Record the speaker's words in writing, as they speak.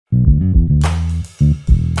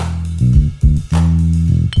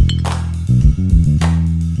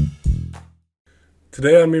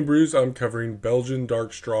Today on Meanbrews, I'm covering Belgian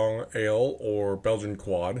Dark Strong Ale, or Belgian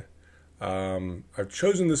Quad. I've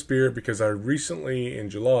chosen this beer because I recently, in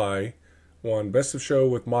July, won Best of Show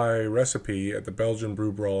with my recipe at the Belgian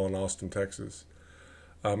Brew Brawl in Austin, Texas.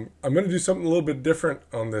 I'm going to do something a little bit different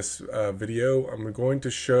on this video. I'm going to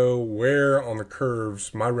show where on the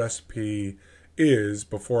curves my recipe is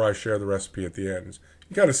before I share the recipe at the end.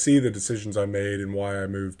 You kind of see the decisions I made and why I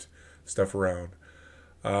moved stuff around.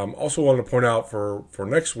 Also wanted to point out for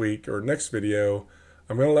next week or next video,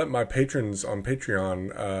 I'm going to let my patrons on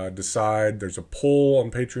Patreon decide. There's a poll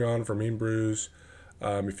on Patreon for Meanbrews.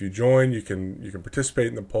 If you join, you can participate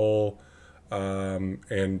in the poll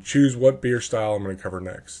and choose what beer style I'm going to cover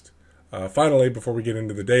next. Finally, before we get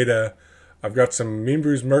into the data, I've got some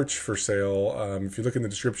Meanbrews merch for sale. If you look in the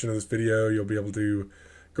description of this video, you'll be able to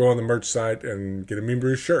go on the merch site and get a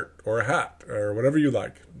Meanbrews shirt or a hat or whatever you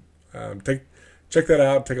like. Check that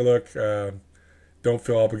out. Take a look. Don't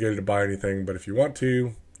feel obligated to buy anything, but if you want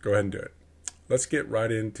to, go ahead and do it. Let's get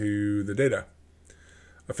right into the data.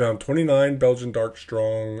 I found 29 Belgian Dark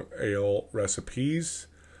Strong Ale recipes.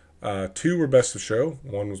 2 were Best of Show.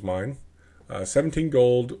 1 was mine. 17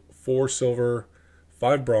 gold, 4 silver,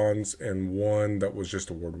 5 bronze, and 1 that was just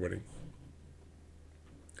award winning.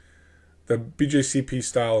 The BJCP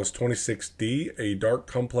style is 26D, a dark,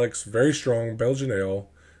 complex, very strong Belgian ale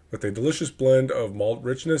with a delicious blend of malt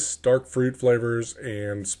richness, dark fruit flavors,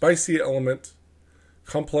 and spicy element.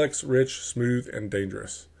 Complex, rich, smooth, and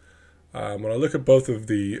dangerous. When I look at both of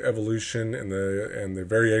the evolution and the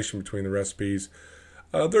variation between the recipes,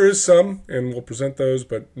 there is some, and we'll present those,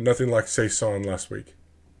 but nothing like Saison last week.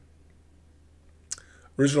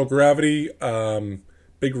 Original gravity,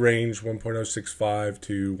 big range, 1.065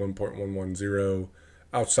 to 1.110,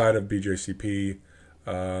 outside of BJCP.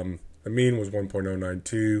 The mean was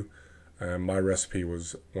 1.092, and my recipe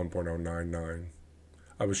was 1.099.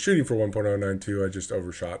 I was shooting for 1.092. I just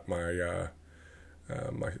overshot my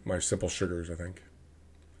my simple sugars, I think.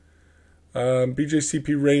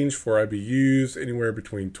 BJCP range for IBUs anywhere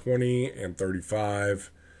between 20 and 35.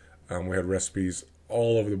 We had recipes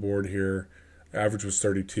all over the board here. Average was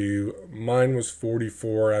 32. Mine was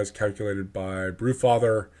 44 as calculated by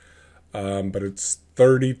Brewfather, but it's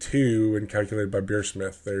 32 and calculated by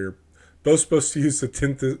Beersmith. They're both supposed to use the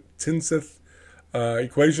Tinseth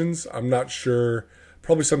equations. I'm not sure.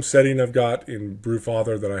 Probably some setting I've got in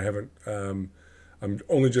Brewfather that I haven't. I'm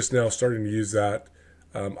only just now starting to use that.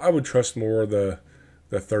 I would trust more the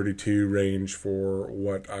 32 range for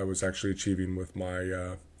what I was actually achieving with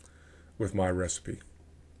my recipe.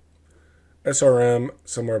 SRM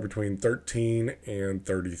somewhere between 13 and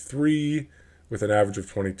 33 with an average of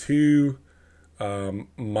 22.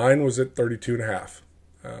 Mine was at 32 and a half.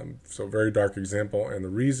 So very dark example, and the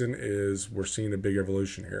reason is we're seeing a big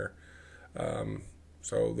evolution here.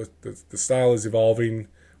 So the style is evolving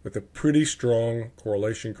with a pretty strong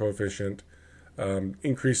correlation coefficient,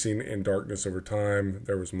 increasing in darkness over time.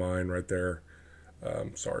 There was mine right there.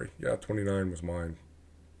 29 was mine.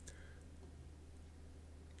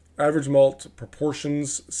 Average malt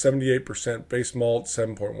proportions, 78% base malt,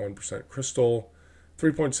 7.1% crystal,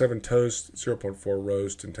 3.7 toast, 0.4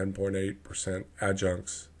 roast, and 10.8%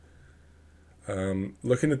 adjuncts.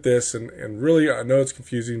 Looking at this, and really, I know it's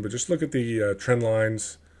confusing, but just look at the trend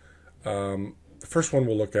lines. The first one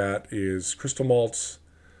we'll look at is crystal malts.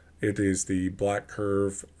 It is the black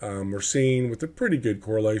curve. We're seeing, with a pretty good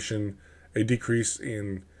correlation, a decrease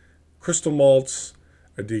in crystal malts,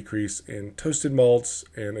 a decrease in toasted malts,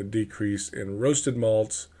 and a decrease in roasted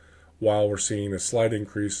malts, while we're seeing a slight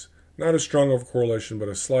increase, not as strong of a correlation, but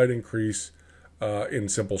a slight increase in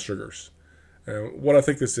simple sugars. And what I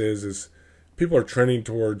think this is people are trending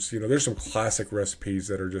towards, there's some classic recipes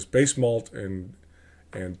that are just base malt and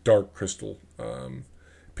dark crystal.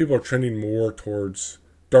 People are trending more towards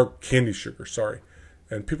dark candy sugar,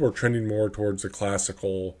 and people are trending more towards the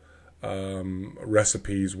classical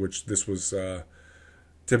recipes, which this was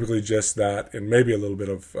typically just that, and maybe a little bit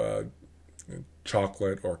of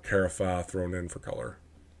chocolate or carafa thrown in for color.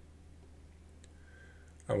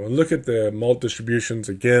 I want to look at the malt distributions.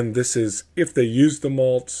 Again, this is if they used the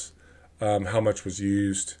malts, how much was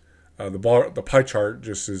used. The pie chart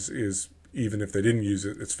just is even if they didn't use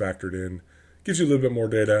it, it's factored in. Gives you a little bit more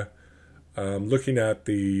data. Looking at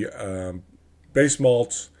the base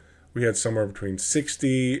malts, we had somewhere between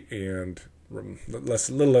 60 and a little less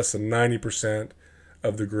than 90%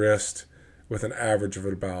 of the grist, with an average of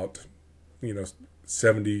about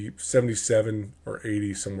 70, 77 or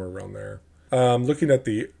 80, somewhere around there. Looking at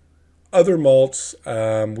the other malts,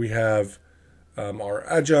 we have our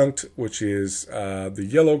adjunct, which is the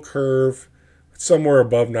yellow curve. somewhere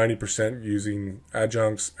above 90% using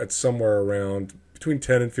adjuncts, at somewhere around between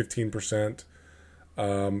 10 and 15%.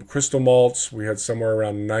 Crystal malts, we had somewhere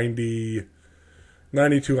around 90 to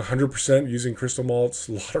 100% using crystal malts.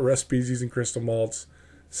 A lot of recipes using crystal malts,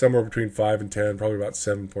 somewhere between 5 and 10, probably about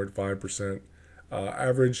 7.5%.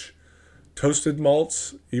 Average toasted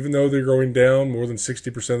malts, even though they're going down, more than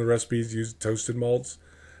 60% of the recipes use toasted malts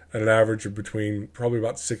at an average of between probably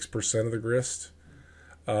about 6% of the grist.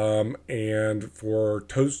 And for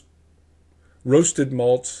roasted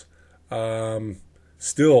malts,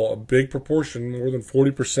 still a big proportion, more than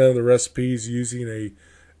 40% of the recipes using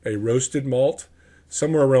a roasted malt,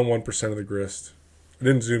 somewhere around 1% of the grist. I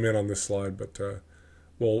didn't zoom in on this slide, but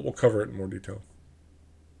we'll cover it in more detail.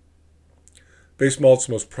 Base malts,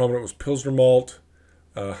 most prominent was Pilsner malt.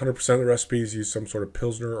 100% of the recipes use some sort of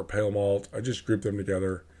Pilsner or pale malt. I just grouped them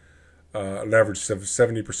together. An average of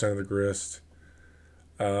 70% of the grist.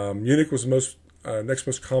 Munich was the next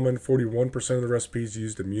most common. 41% of the recipes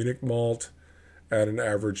used a Munich malt at an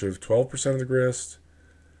average of 12% of the grist.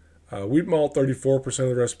 Wheat malt, 34% of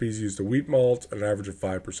the recipes used a wheat malt at an average of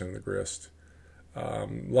 5% of the grist.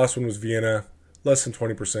 Last one was Vienna. Less than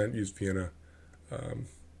 20% used Vienna.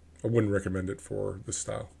 I wouldn't recommend it for this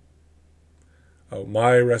style.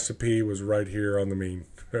 My recipe was right here on the mean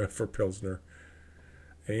for Pilsner.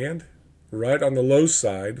 And right on the low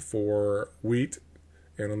side for wheat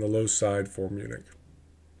and on the low side for Munich.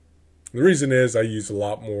 The reason is I use a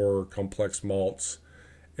lot more complex malts,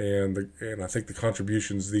 and I think the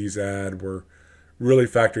contributions these add were really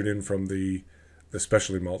factored in from the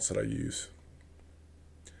specialty malts that I use.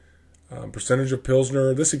 Percentage of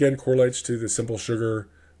Pilsner, this again correlates to the simple sugar.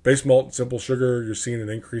 Base malt and simple sugar, you're seeing an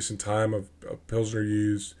increase in time of Pilsner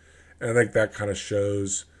use, and I think that kind of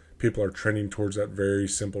shows people are trending towards that very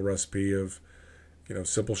simple recipe of,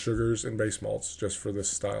 simple sugars and base malts just for this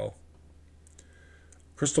style.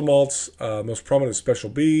 Crystal malts, most prominent is Special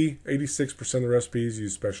B. 86% of the recipes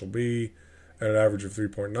use Special B at an average of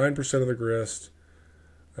 3.9% of the grist.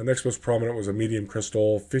 Next most prominent was a medium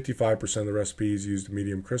crystal. 55% of the recipes used a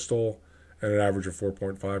medium crystal at an average of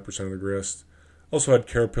 4.5% of the grist. Also had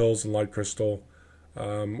Carapils and light crystal.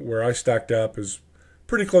 Where I stacked up is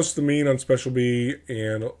pretty close to the mean on Special B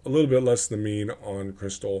and a little bit less than the mean on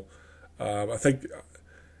crystal. I think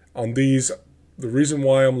on these, the reason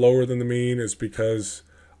why I'm lower than the mean is because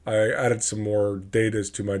I added some more data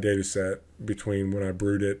to my data set between when I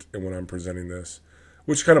brewed it and when I'm presenting this,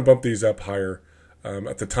 which kind of bumped these up higher.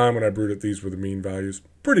 At the time when I brewed it, these were the mean values.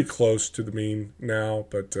 Pretty close to the mean now,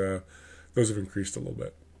 but those have increased a little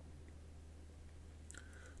bit.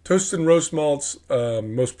 Toasted and roast malts,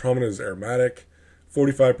 most prominent is aromatic.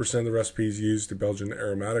 45% of the recipes used a Belgian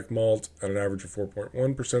aromatic malt at an average of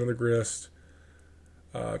 4.1% of the grist.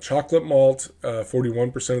 Chocolate malt,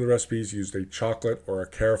 41% of the recipes used a chocolate or a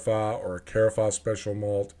Carafa special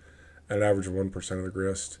malt at an average of 1% of the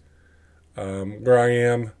grist. Where I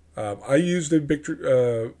am, I used a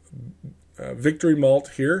Victory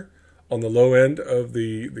malt here on the low end of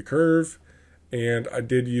the curve, and I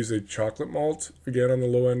did use a chocolate malt again on the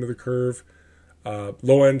low end of the curve.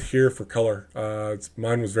 Low end here for color.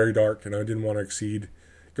 Mine was very dark, and I didn't want to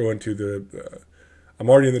go into the. I'm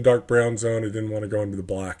already in the dark brown zone. I didn't want to go into the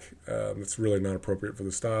black. It's really not appropriate for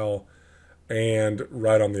the style, and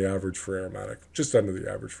right on the average for aromatic, just under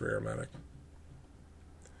the average for aromatic.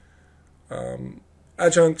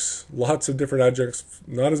 Adjuncts, lots of different adjuncts.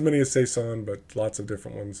 Not as many as Saison, but lots of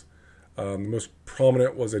different ones. The most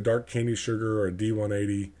prominent was a dark candy sugar or a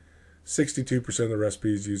D180. 62% of the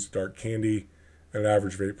recipes used dark candy at an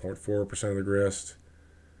average of 8.4% of the grist.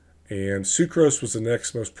 And sucrose was the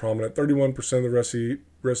next most prominent. 31% of the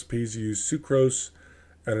recipes used sucrose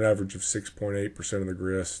at an average of 6.8% of the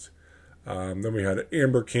grist. Then we had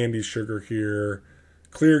amber candy sugar here,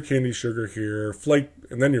 clear candy sugar here,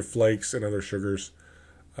 and then your flakes and other sugars.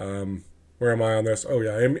 Where am I on this? Oh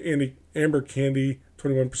yeah, amber candy,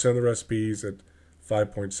 21% of the recipes at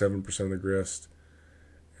 5.7% of the grist.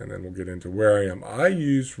 And then we'll get into where I am. I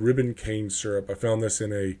use ribbon cane syrup. I found this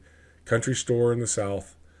in a country store in the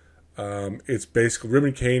South. It's basically,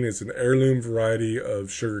 ribbon cane is an heirloom variety of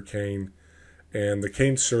sugar cane, and the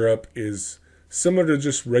cane syrup is similar to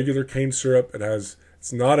just regular cane syrup.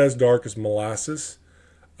 It's not as dark as molasses.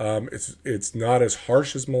 It's not as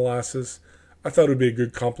harsh as molasses. I thought it would be a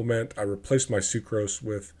good complement. I replaced my sucrose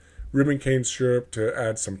with ribbon cane syrup to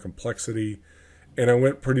add some complexity, and I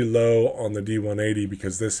went pretty low on the D180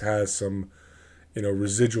 because this has some,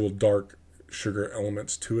 residual dark sugar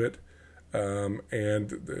elements to it,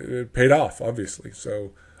 and it paid off, obviously.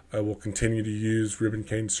 So I will continue to use ribbon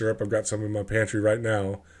cane syrup. I've got some in my pantry right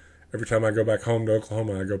now, every time I go back home to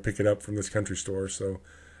Oklahoma, I go pick it up from this country store. So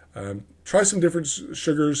try some different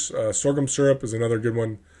sugars. Sorghum syrup is another good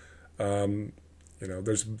one.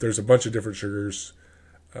 There's a bunch of different sugars.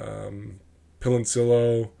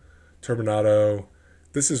 Piloncillo, Turbinado.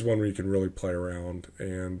 This is one where you can really play around,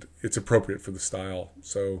 and it's appropriate for the style.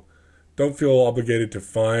 So don't feel obligated to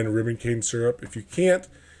find ribbon cane syrup. If you can't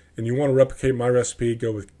and you want to replicate my recipe,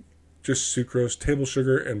 go with just sucrose, table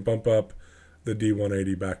sugar, and bump up the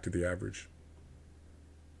D180 back to the average.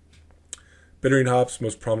 Bittering hops,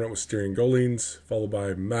 most prominent with Styrian Golines, followed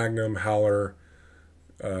by Magnum, Howler,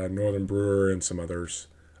 Northern Brewer, and some others.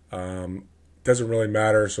 Doesn't really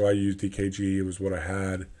matter, so I used DKG. It was what I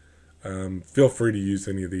had. Feel free to use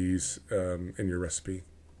any of these in your recipe.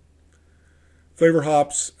 Flavor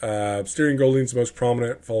hops, Styrian Golines most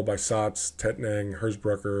prominent, followed by Satz, Tettnang,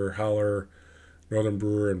 Hersbrucker, Howler, Northern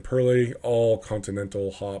Brewer, and Pearly. All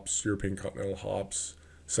continental hops, European continental hops.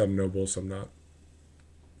 Some noble, some not.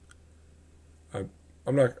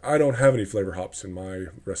 I don't have any flavor hops in my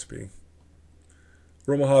recipe.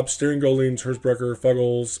 Aroma hops, Styrian Golines, Hersbrucker,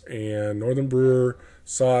 Fuggles, and Northern Brewer,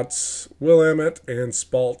 Satz, Willamette, and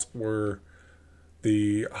Spalt were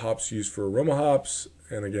the hops used for aroma hops.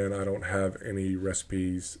 And again, I don't have any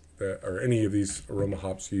recipes that or any of these aroma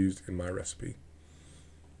hops used in my recipe.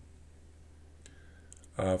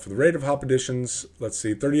 For the rate of hop additions, let's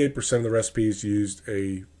see, 38% of the recipes used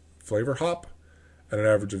a flavor hop at an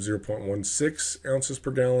average of 0.16 ounces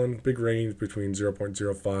per gallon. Big range between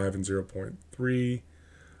 0.05 and 0.3.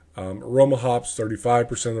 Aroma hops,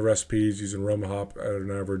 35% of the recipes use an aroma hop at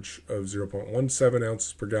an average of 0.17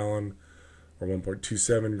 ounces per gallon or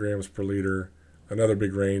 1.27 grams per liter. Another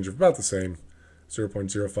big range of about the same,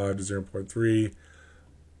 0.05 to 0.3.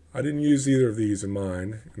 I didn't use either of these in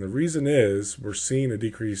mine, and the reason is we're seeing a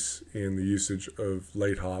decrease in the usage of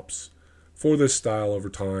late hops for this style over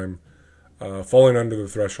time, falling under the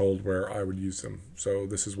threshold where I would use them. So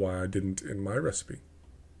this is why I didn't in my recipe.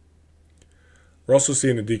 We're also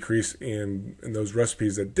seeing a decrease in those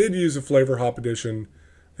recipes that did use a flavor hop addition,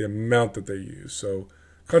 the amount that they use. So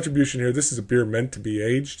contribution here, this is a beer meant to be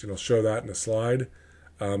aged, and I'll show that in a slide.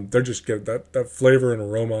 They're just get that flavor and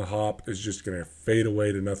aroma hop is just going to fade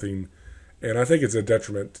away to nothing, and I think it's a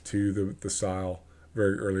detriment to the style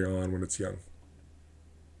very early on when it's young.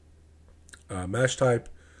 Mash type,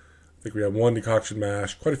 I think we have one decoction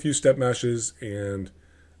mash, quite a few step mashes, and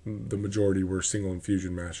the majority were single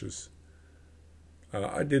infusion mashes.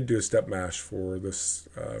 I did do a step mash for this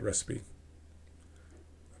recipe.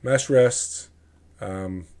 Mash rests.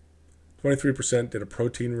 23% did a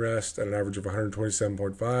protein rest at an average of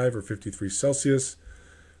 127.5 or 53 Celsius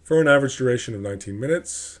for an average duration of 19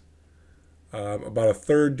 minutes. About a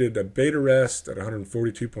third did a beta rest at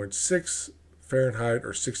 142.6 Fahrenheit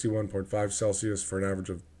or 61.5 Celsius for an average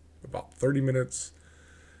of about 30 minutes.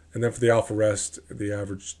 And then for the alpha rest, the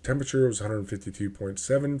average temperature was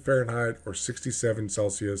 152.7 Fahrenheit or 67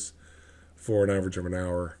 Celsius for an average of an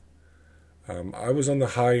hour. I was on the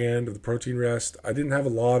high end of the protein rest. I didn't have a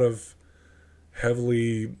lot of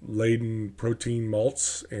heavily laden protein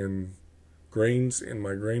malts and grains in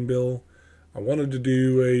my grain bill. I wanted to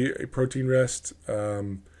do a protein rest,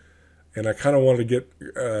 and I kind of wanted to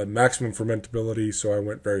get maximum fermentability, so I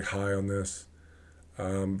went very high on this.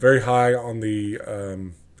 Very high on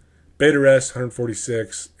the beta rest,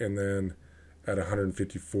 146, and then at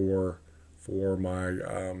 154 for my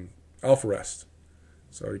alpha rest.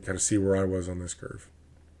 So you kind of see where I was on this curve.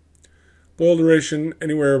 Boil duration,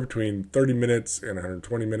 anywhere between 30 minutes and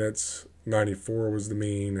 120 minutes. 94 was the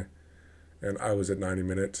mean, and I was at a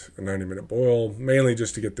 90-minute boil, mainly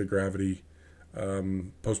just to get the gravity,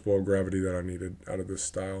 post-boil gravity that I needed out of this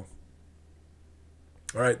style.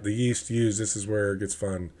 All right, the yeast used, this is where it gets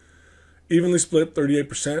fun. Evenly split,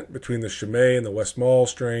 38% between the Chimay and the Westmalle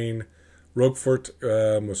strain. Roquefort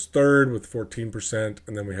was third with 14%,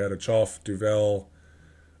 and then we had a Chauffe Duvel.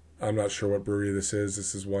 I'm not sure what brewery this is.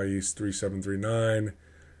 This is Y Yeast 3739.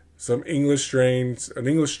 Some English strains, an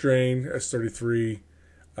English strain, S33.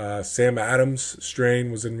 Sam Adams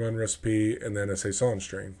strain was in one recipe, and then a Saison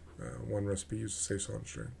strain. One recipe used a Saison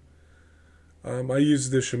strain. I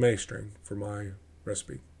used the Chimay strain for my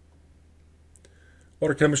recipe.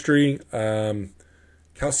 Water chemistry,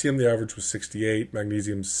 calcium, the average was 68,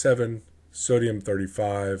 magnesium 7, sodium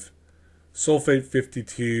 35, sulfate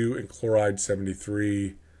 52, and chloride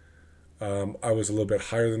 73. I was a little bit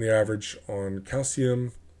higher than the average on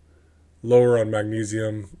calcium, lower on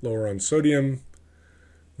magnesium, lower on sodium,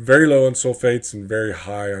 very low on sulfates, and very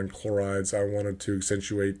high on chlorides. I wanted to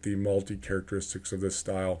accentuate the malty characteristics of this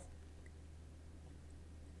style.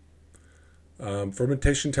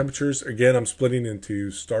 Fermentation temperatures, again, I'm splitting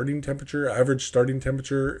into starting temperature, average starting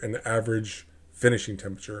temperature, and average finishing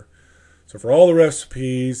temperature. So for all the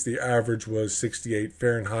recipes, the average was 68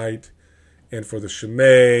 Fahrenheit. And for the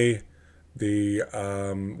Chimay, the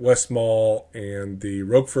Westmalle, and the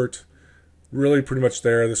Roquefort, really pretty much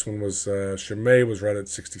there. This one was, Chimay was right at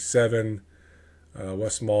 67.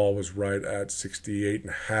 Westmalle was right at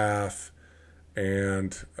 68.5.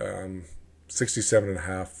 And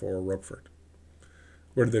 67.5 for Roquefort.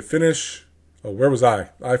 Where did they finish? Oh, where was I?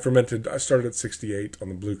 I started at 68 on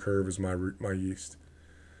the blue curve as my yeast.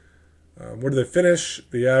 Where did they finish?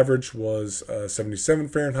 The average was 77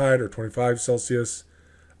 Fahrenheit or 25 Celsius.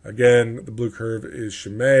 Again, the blue curve is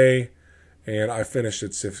Chimay, and I finished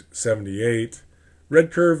at 78.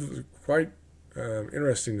 Red curve, quite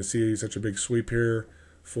interesting to see such a big sweep here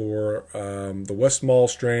for the Westmalle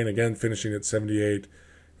strain, again finishing at 78.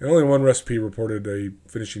 And only one recipe reported a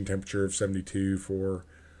finishing temperature of 72 for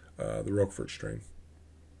the Roquefort strain.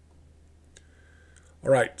 All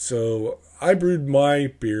right, so I brewed my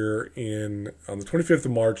beer on the 25th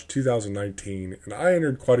of March, 2019, and I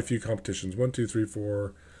entered quite a few competitions. 1, 2, 3,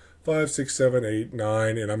 4, 5, 6, 7, 8,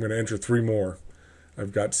 9, and I'm going to enter 3 more.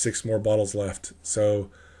 I've got 6 more bottles left. So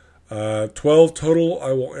 12 total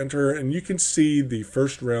I will enter, and you can see the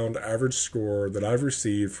first round average score that I've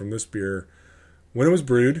received from this beer when it was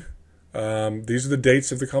brewed. These are the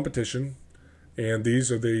dates of the competition, and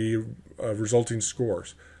these are the resulting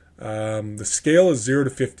scores. The scale is 0 to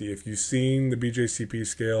 50. If you've seen the BJCP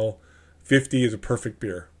scale, 50 is a perfect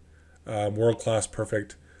beer. World-class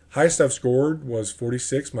perfect. Highest I've scored was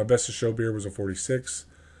 46. My best of show beer was a 46.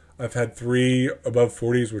 I've had 3 above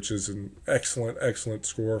 40s, which is an excellent, excellent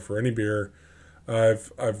score for any beer.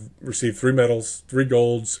 I've received 3 medals, 3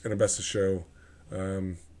 golds, and a best of show.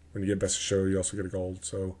 When you get best of show, you also get a gold.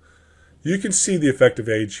 So you can see the effective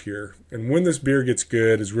age here. And when this beer gets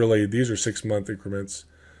good is really, these are 6-month increments.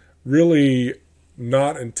 Really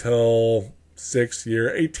not until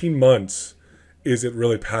 18 months is it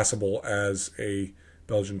really passable as a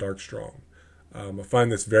Belgian Dark Strong. I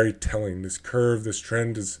find this very telling. This curve, this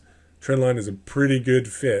trend line is a pretty good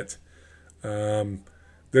fit.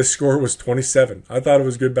 This score was 27. I thought it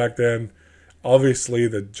was good back then. Obviously,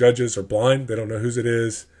 the judges are blind. They don't know whose it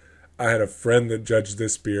is. I had a friend that judged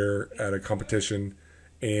this beer at a competition,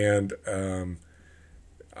 and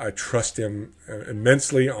I trust him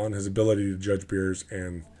immensely on his ability to judge beers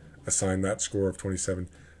and assign that score of 27.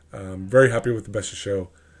 Very happy with the best of show.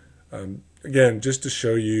 Again, just to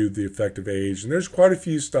show you the effective age. And there's quite a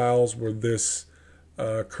few styles where this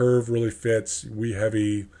curve really fits. Wee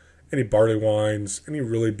heavy, any barley wines, any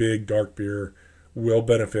really big dark beer will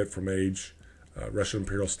benefit from age. Russian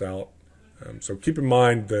Imperial Stout. So keep in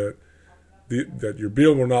mind that that your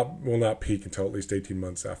beer will not peak until at least 18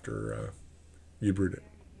 months after you brewed it.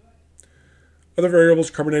 Other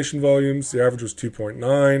variables, carbonation volumes. The average was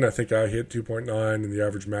 2.9. I think I hit 2.9, and the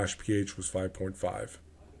average mash pH was 5.5.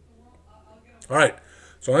 All right,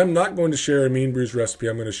 so I'm not going to share a Meanbrews recipe.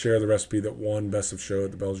 I'm going to share the recipe that won Best of Show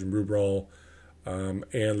at the Belgian Brew Brawl. And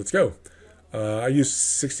let's go. I used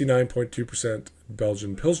 69.2%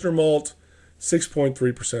 Belgian Pilsner malt,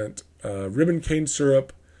 6.3% ribbon cane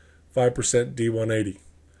syrup, 5%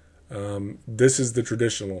 D180. This is the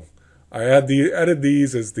traditional. I added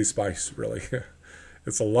these as the spice, really.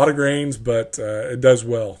 It's a lot of grains, but it does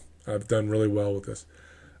well. I've done really well with this.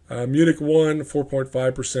 Munich 1,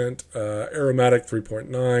 4.5%. Aromatic,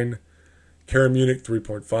 3.9. Cara Munich,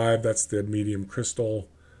 3.5. That's the medium crystal.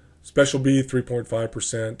 Special B,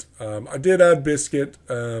 3.5%. I did add biscuit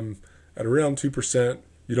at around 2%.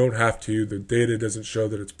 You don't have to. The data doesn't show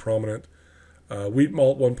that it's prominent. Wheat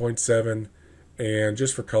malt, 1.7. And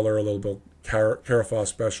just for color, a little bit Carafa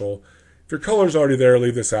special. If your color's already there,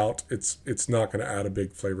 leave this out. It's not going to add a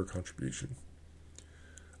big flavor contribution.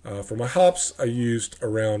 For my hops, I used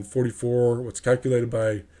around 44. What's calculated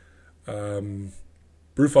by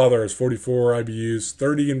Brewfather is 44 IBUs,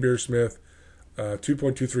 30 in Beersmith,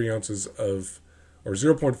 2.23 ounces of, or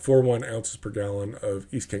 0.41 ounces per gallon of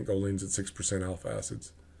East Kent Goldings at 6% alpha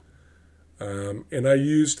acids. And I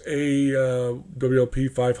used a WLP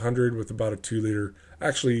 500 with about a 2 liter.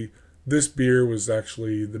 Actually, the beer was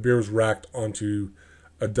racked onto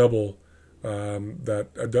a double,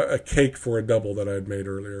 a cake for a double that I had made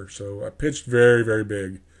earlier. So I pitched very, very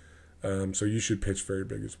big. So you should pitch very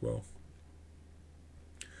big as well.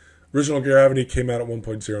 Original gravity came out at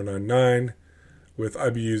 1.099 with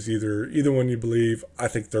IBUs either one you believe. I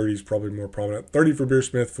think 30 is probably more prominent. 30 for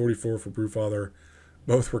Beersmith, 44 for Brewfather.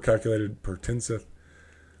 Both were calculated per tinseth.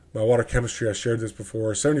 My water chemistry, I shared this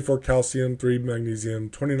before. 74 calcium, 3 magnesium,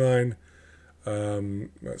 29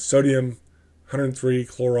 sodium, 103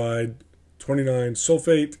 chloride, 29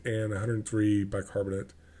 sulfate, and 103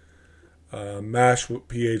 bicarbonate. Mash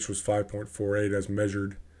pH was 5.48 as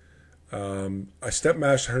measured. I step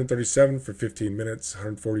mashed 137 for 15 minutes,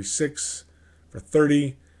 146 for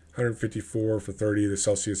 30, 154 for 30. The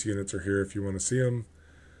Celsius units are here if you want to see them.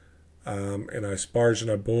 And I sparged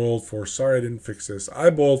and I boiled for, sorry I didn't fix this, I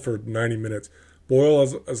boiled for 90 minutes. Boil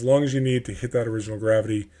as long as you need to hit that original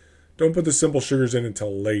gravity. Don't put the simple sugars in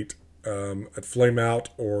until late, at flame out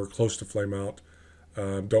or close to flame out.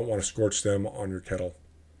 Don't want to scorch them on your kettle.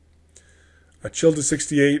 I chilled to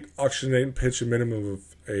 68, oxygenate and pitch a minimum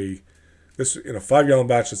of this in a 5-gallon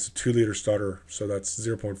batch. It's a 2-liter starter, so that's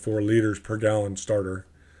 0.4 liters per gallon starter.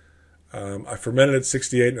 I fermented at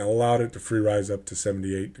 68 and allowed it to free rise up to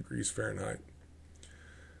 78 degrees Fahrenheit.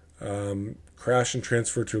 Crash and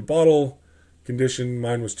transfer to a bottle. Condition,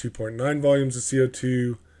 mine was 2.9 volumes of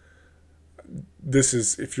CO2. This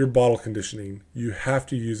is, if you're bottle conditioning, you have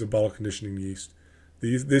to use a bottle conditioning yeast.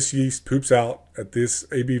 This yeast poops out at this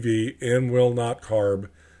ABV and will not carb.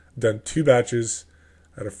 I've done 2 batches.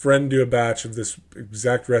 I had a friend do a batch of this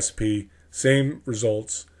exact recipe. Same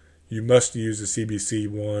results. You must use a CBC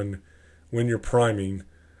one when you're priming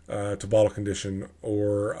to bottle condition,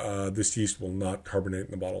 or this yeast will not carbonate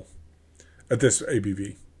in the bottle at this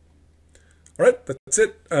ABV. All right, that's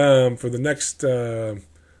it. For the next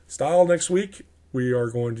style next week, we are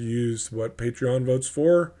going to use what Patreon votes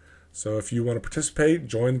for. So if you want to participate,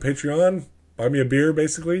 join the Patreon, buy me a beer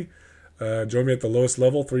basically. Join me at the lowest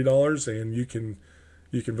level, $3, and you can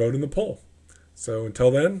vote in the poll. So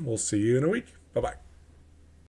until then, we'll see you in a week. Bye-bye.